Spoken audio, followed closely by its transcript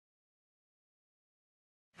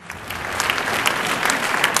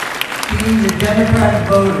being the Democratic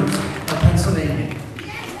voters of Pennsylvania.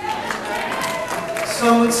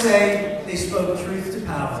 Some would say they spoke truth to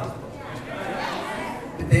power,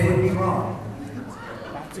 but they would be wrong.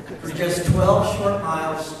 For just 12 short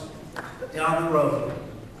miles down the road,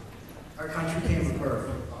 our country came to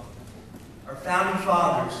birth. Our founding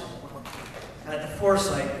fathers had the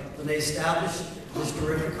foresight when they established this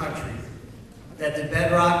terrific country that the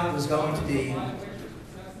bedrock was going to be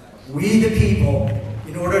we the people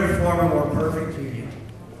in order to form a more perfect union.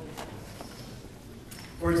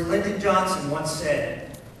 For as Lyndon Johnson once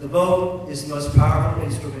said, the vote is the most powerful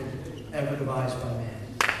instrument ever devised by man.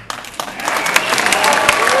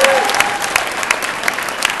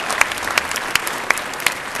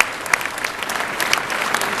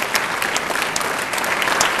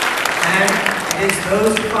 And it is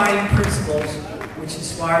those defining principles which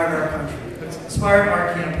inspired our country, inspired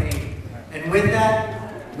our campaign. And with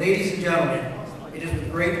that, ladies and gentlemen, it is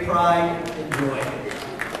with great pride and joy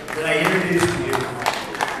that I introduce to you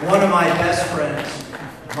one of my best friends,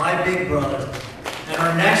 my big brother, and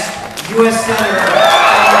our next U.S. Senator.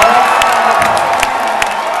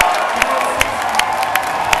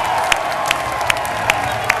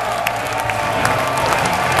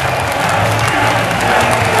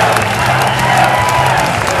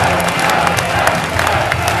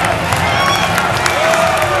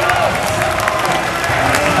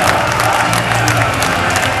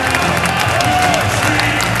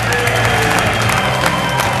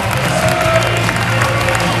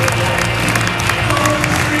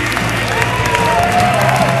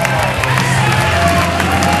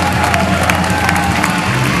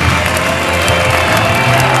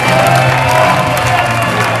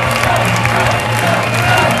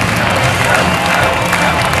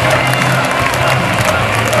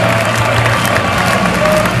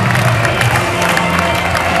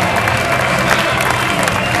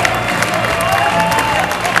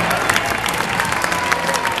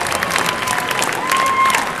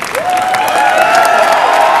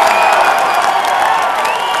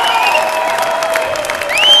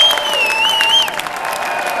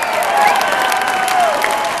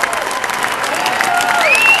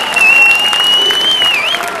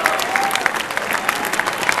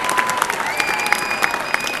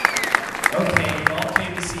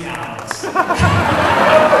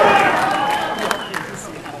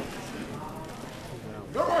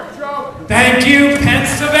 Thank you,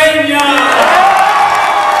 Pennsylvania!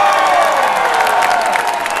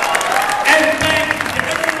 And thank you to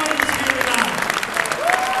everyone who's here tonight.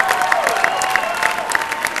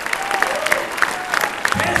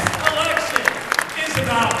 This election is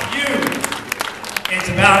about you. It's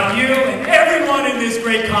about you and everyone in this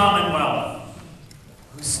great Commonwealth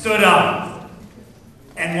who stood up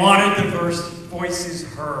and wanted the voices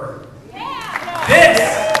heard. This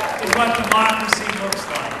is what democracy looks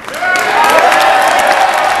like.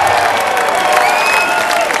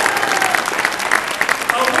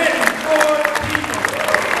 A win for the people.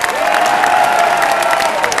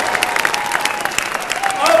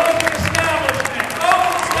 Over the establishment, over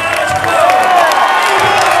the status quo,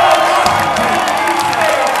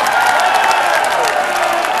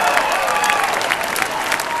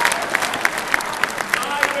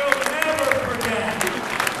 I will never forget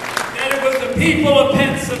that it was the people of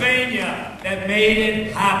Pennsylvania that made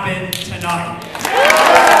it happen tonight.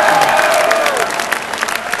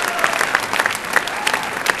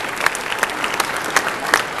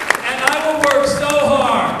 And I will work so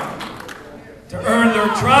hard to earn their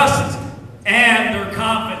trust and their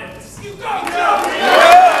confidence. But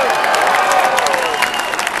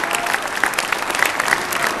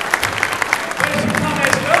it should come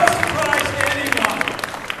as no surprise to anyone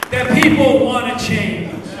that people want to change.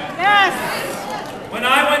 When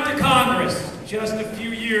I went to Congress just a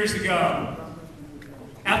few years ago,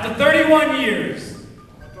 after 31 years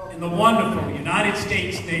in the wonderful United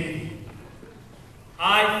States Navy,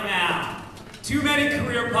 I found too many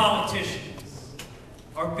career politicians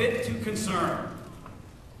are a bit too concerned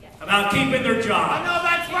about keeping their job. I know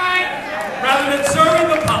that's right. Rather than serving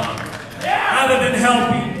the public, rather than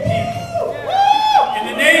helping people. In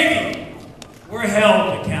the Navy, we're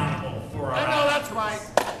held accountable for our actions. I know that's right.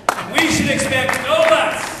 And we should expect no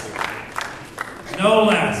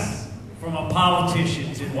less from our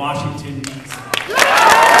politicians in Washington, D.C.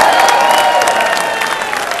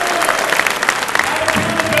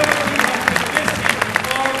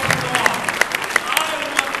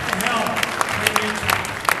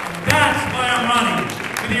 That's why I'm running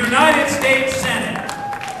for the United States Senate.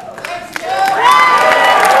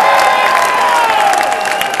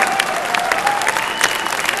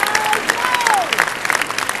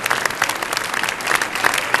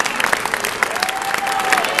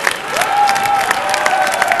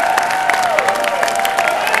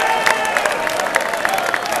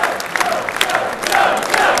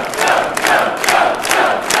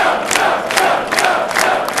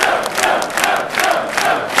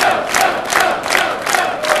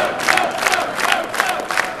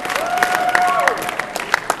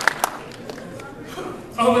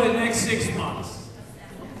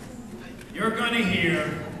 you're going to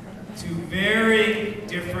hear two very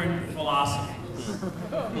different philosophies.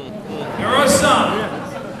 There are some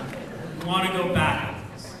who want to go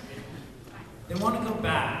backwards. They want to go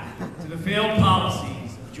back to the failed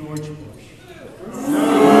policies of George Bush.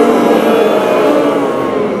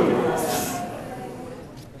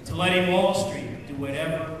 To letting Wall Street do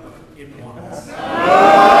whatever it wants.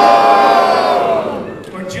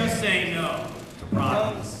 Or just saying no to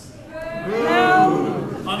profits.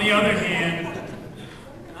 On the other hand,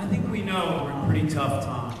 I think we know we're in pretty tough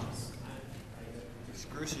times.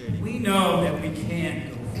 We know that we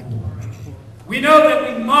can go forward. We know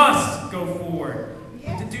that we must go forward.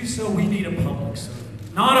 But to do so, we need a public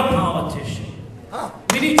servant, not a politician.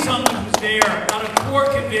 We need someone who's there out of core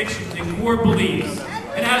convictions and core beliefs,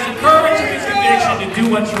 and has the courage and the conviction to do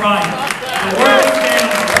what's right. The world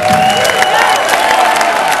stands.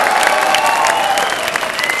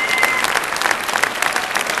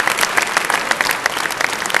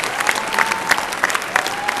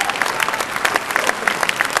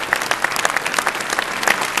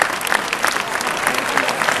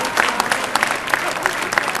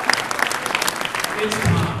 It's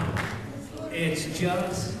time. It's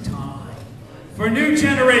just time for a new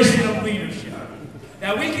generation of leadership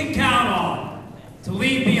that we can count on to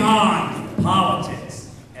leave behind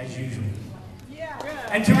politics as usual.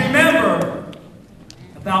 And to remember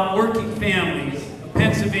about working families of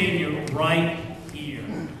Pennsylvania right here.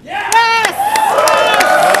 And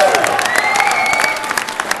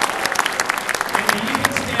to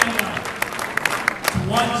even stand up to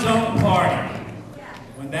one's own party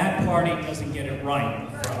when that party doesn't get it right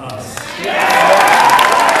for us.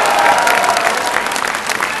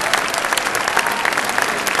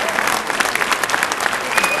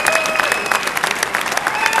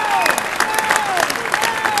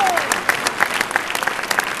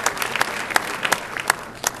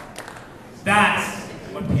 That's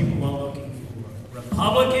what people are looking for.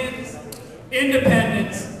 Republicans,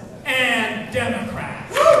 independents, and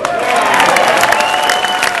Democrats.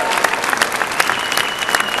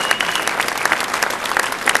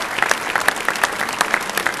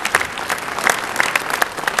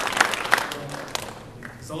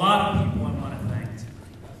 There's a lot of people I want to thank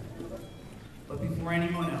today. But before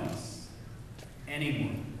anyone else,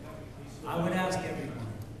 anyone, I would ask everyone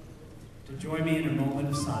to join me in a moment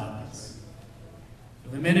of silence for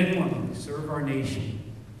the men and women who serve our nation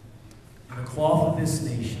and the cloth of this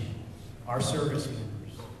nation, our service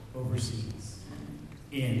members overseas,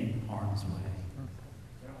 in harm's way.